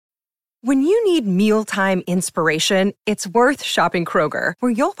When you need mealtime inspiration, it's worth shopping Kroger,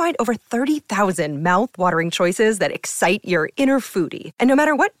 where you'll find over 30,000 mouth-watering choices that excite your inner foodie. And no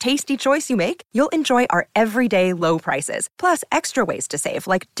matter what tasty choice you make, you'll enjoy our everyday low prices, plus extra ways to save,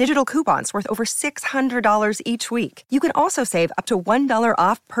 like digital coupons worth over $600 each week. You can also save up to $1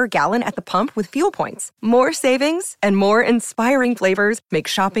 off per gallon at the pump with fuel points. More savings and more inspiring flavors make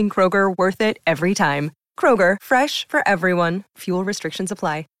shopping Kroger worth it every time. Kroger, fresh for everyone. Fuel restrictions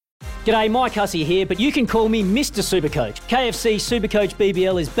apply. G'day, Mike Hussey here, but you can call me Mr. Supercoach. KFC Supercoach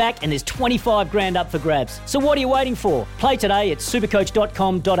BBL is back and there's 25 grand up for grabs. So what are you waiting for? Play today at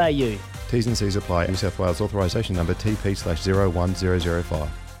supercoach.com.au. T's and C's apply. New South Wales authorisation number TP/01005.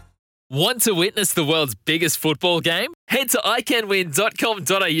 Want to witness the world's biggest football game? Head to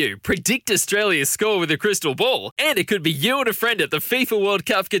iCanWin.com.au, predict Australia's score with a crystal ball, and it could be you and a friend at the FIFA World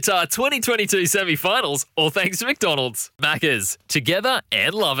Cup Qatar 2022 semi-finals, all thanks to McDonald's. Maccas, together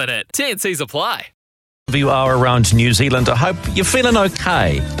and loving it. T&Cs apply. If you are around New Zealand, I hope you're feeling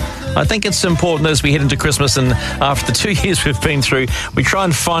okay. I think it's important as we head into Christmas, and after the 2 years we've been through, we try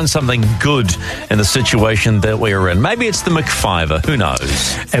and find something good in the situation that we're in. Maybe it's the McFiver, who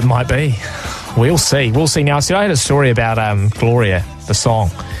knows? It might be. We'll see. Now, see, I had a story about Gloria, the song,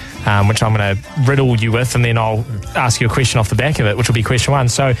 which I'm going to riddle you with, and then I'll ask you a question off the back of it, which will be question one.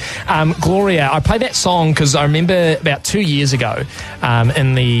 So, Gloria, I played that song because I remember about 2 years ago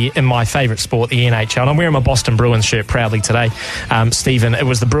in my favourite sport, the NHL, and I'm wearing my Boston Bruins shirt proudly today, Stephen. It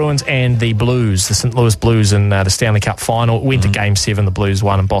was the Bruins and the Blues, the St. Louis Blues in the Stanley Cup final. It went to Game 7, the Blues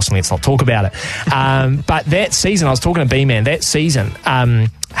won in Boston. Let's not talk about it. But that season, I was talking to B-Man, that season,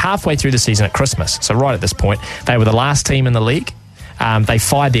 halfway through the season at Christmas, so right at this point, they were the last team in the league. They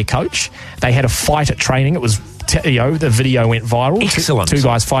fired their coach. They had a fight at training. It was, the video went viral. Excellent. Two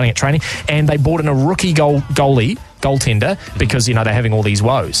guys fighting at training. And they brought in a rookie goaltender, because, they're having all these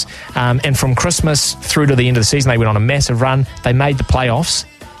woes. And from Christmas through to the end of the season, they went on a massive run. They made the playoffs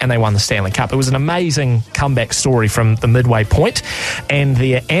and they won the Stanley Cup. It was an amazing comeback story from the midway point. And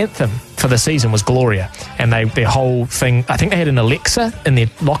their anthem for the season was Gloria. And their whole thing, I think they had an Alexa in their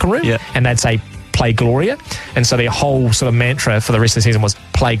locker room, and they'd say, play Gloria. And so their whole sort of mantra for the rest of the season was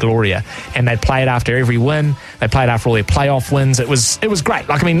play Gloria. And they'd play it after every win. They played after all their playoff wins. It was great.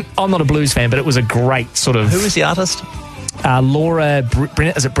 I'm not a Blues fan, but it was a great sort of... Who is the artist? Laura...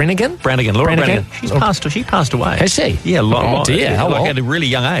 is it Brannigan? Laura Brannigan. She passed away. Has she? Yeah, oh dear. At a really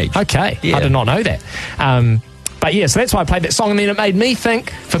young age. Okay. Yeah. I did not know that. But yeah, so that's why I played that song. And then it made me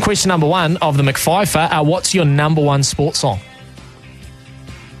think, for question number one of the McFifer, what's your number one sports song?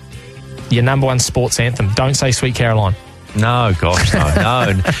 Your number one sports anthem. Don't say Sweet Caroline. No, gosh, no.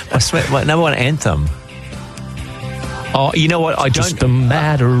 My number one anthem. Oh, you know what? Just a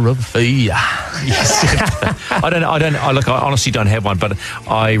matter of fear. Yes. I honestly don't have one, but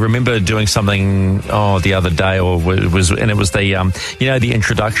I remember doing something the other day, it was the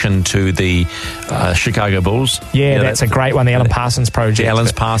introduction to the Chicago Bulls. Yeah, that's a great one. The Alan Parsons Project. The Alan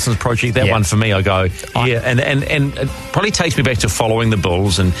Parsons Project. That one for me, I go, and it probably takes me back to following the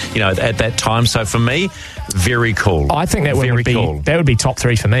Bulls, and at that time. So for me, very cool. I think that would be top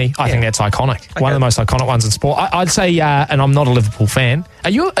three for me. I think that's iconic. Okay. One of the most iconic ones in sport. I'd say, and I'm not a Liverpool fan.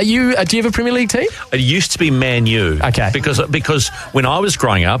 Do you have a Premier League team? It used to be Man U. Okay. Because when I was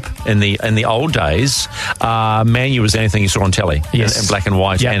growing up in the old days, Man U was anything you saw on telly. Yes. In black and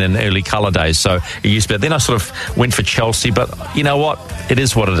white, and in early colour days. So it used to be. Then I sort of went for Chelsea, but you know what? It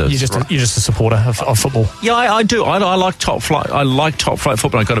is what it is. You're just a supporter of football. Yeah, I do. I like top flight. I like top flight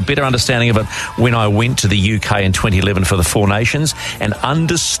football. I got a better understanding of it when I went to the UK in 2011 for the Four Nations and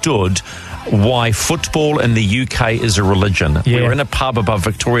understood why football in the UK is a religion. Yeah. We were in a pub above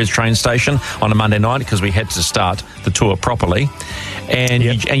Victoria's train station on a Monday night because we had to start the tour properly. And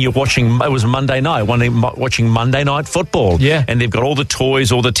you're watching, it was Monday night, watching Monday Night Football. Yeah. And they've got all the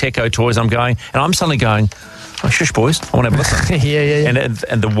toys, all the Teco toys. I'm suddenly going, oh, shush, boys, I want to have a listen. Yeah.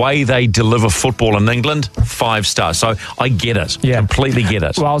 And the way they deliver football in England, 5 stars. So I get it. Yeah. Completely get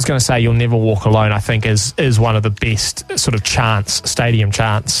it. Well, I was going to say You'll Never Walk Alone, I think, is one of the best sort of stadium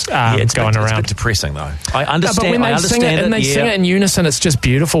chants it's going around. It's a bit depressing, though. I understand. But when they sing it, and they sing it in unison, it's just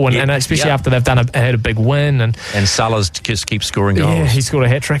beautiful. And especially after they've had a big win. And Salah's just keeps scoring goals. Yeah, he scored a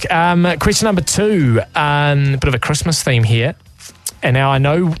hat-trick. Question number 2, a bit of a Christmas theme here. And now I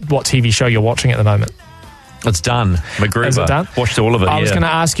know what TV show you're watching at the moment. It's done. MacGruber. Is it done? Watched all of it. I was going to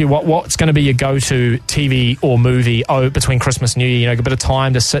ask you what's going to be your go-to TV or movie between Christmas and New Year. You know, a bit of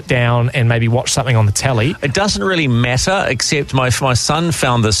time to sit down and maybe watch something on the telly. It doesn't really matter, except my son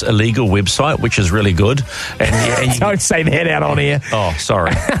found this illegal website, which is really good. And Don't say that out on air. Oh,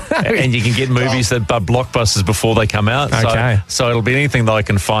 sorry. And you can get movies that are blockbusters before they come out. Okay. So it'll be anything that I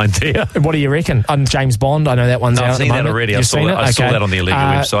can find there. What do you reckon? James Bond, I know that one's out. I've seen that already. I saw that on the illegal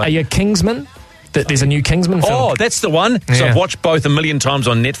website. Are you Kingsman? There's a new Kingsman film. Oh, that's the one. So I've watched both a million times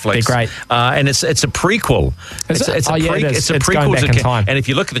on Netflix. They're great. And it's a prequel. It's a prequel going back in time. And if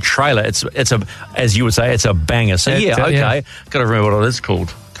you look at the trailer, it's a, as you would say, it's a banger. So okay. Got to remember what it is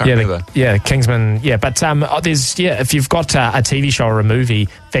called. Can't remember. Kingsman. Yeah, but if you've got a TV show or a movie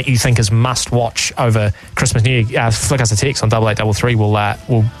that you think is must watch over Christmas, New Year, flick us a text on 8833.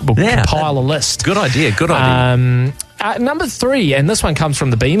 We'll compile a list. Good idea. Number 3, and this one comes from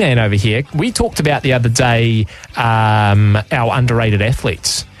the B-Man over here. We talked about the other day our underrated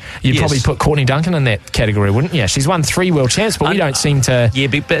athletes. You'd probably put Courtney Duncan in that category, wouldn't you? She's won 3 world champs, but we don't seem to... Yeah,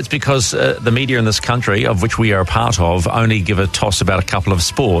 but it's because the media in this country, of which we are a part of, only give a toss about a couple of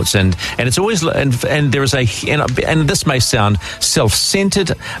sports. And it's always... And there is and this may sound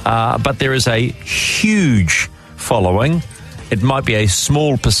self-centered, but there is a huge following. It might be a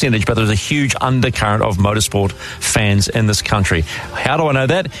small percentage, but there's a huge undercurrent of motorsport fans in this country. How do I know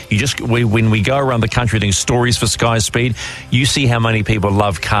that? When we go around the country doing stories for Sky Speed, you see how many people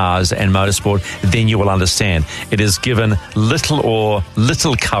love cars and motorsport, then you will understand. It is given little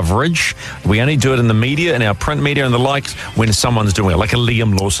coverage. We only do it in the media, in our print media and the likes, when someone's doing it, like a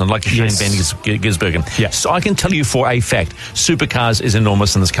Liam Lawson, like a Shane Van Gisbergen. Yeah. So I can tell you for a fact, supercars is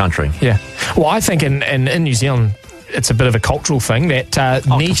enormous in this country. Yeah. Well, I think in New Zealand, it's a bit of a cultural thing that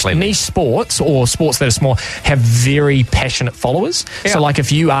niche sports or sports that are small have very passionate followers. Yeah. So, like,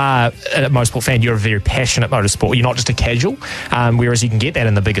 if you are a motorsport fan, you're a very passionate motorsport. You're not just a casual, whereas you can get that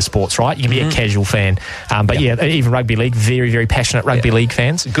in the bigger sports, right? You can be a casual fan. But even rugby league, very, very passionate rugby league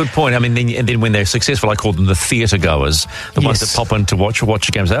fans. Good point. I mean, then when they're successful, I call them the theatre goers, the ones that pop in to watch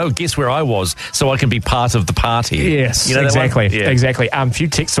a game. Say, oh, guess where I was, so I can be part of the party. Yes, you know exactly. Exactly. A few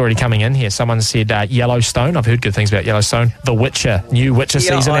texts already coming in here. Someone said Yellowstone. I've heard good things about Yellowstone. The Witcher, new Witcher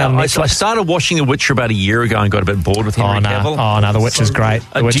season out on Netflix. I started watching The Witcher about a year ago and got a bit bored with Henry Cavill. Oh, no, The Witcher's great.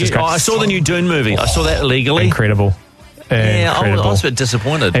 The Witcher's great. I saw the new Dune movie. I saw that illegally. Incredible. Yeah, I was a bit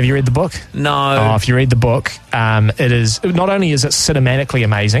disappointed. Have you read the book? No. Oh, if you read the book, it is not only is it cinematically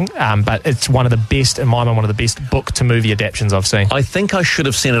amazing, but it's one of the best, in my mind, one of the best book to movie adaptations I've seen. I think I should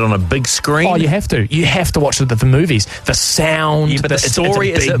have seen it on a big screen. Oh, you have to. You have to watch the movies, the sound, but the story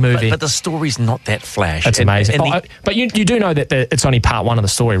it's a big movie. But the story's not that flash. It's amazing. But you do know that it's only part 1 of the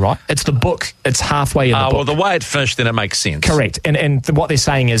story, right? It's the book. It's halfway in the book. Well, the way it finished, then it makes sense. Correct. And what they're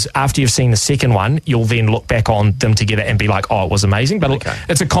saying is, after you've seen the second one, you'll then look back on them together and be like, oh, it was amazing. But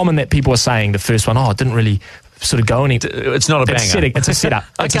it's a common that people are saying the first one, it didn't really sort of go any... It's not a banger. It's a setup.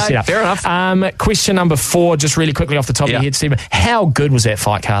 It's a setup. Fair enough. Question number 4, just really quickly off the top of your head, Stephen. How good was that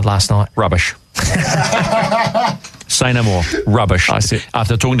fight card last night? Rubbish. Say no more. Rubbish.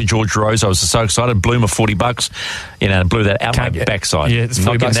 After talking to George Rose, I was so excited. Blew him $40. Blew that out my backside. Yeah, it's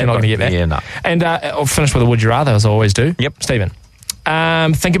 $40 you're not going to get back. Yeah, no. And I'll finish with a would you rather, as I always do. Yep. Stephen,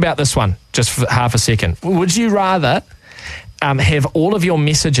 think about this one just for half a second. Would you rather... have all of your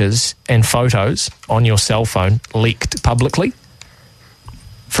messages and photos on your cell phone leaked publicly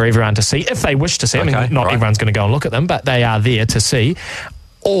for everyone to see, if they wish to see? I mean, not everyone's going to go and look at them, but they are there to see.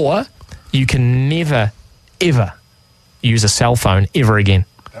 Or you can never, ever use a cell phone ever again.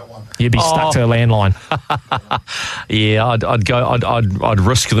 You'd be stuck to a landline. Yeah, I'd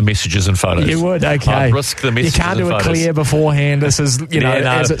risk the messages and photos. You would, okay. I'd risk the messages and photos. You can't do it clear beforehand. This is,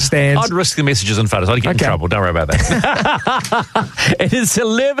 as it stands. I'd risk the messages and photos. I'd get in trouble. Don't worry about that. It is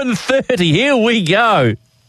 11:30. Here we go.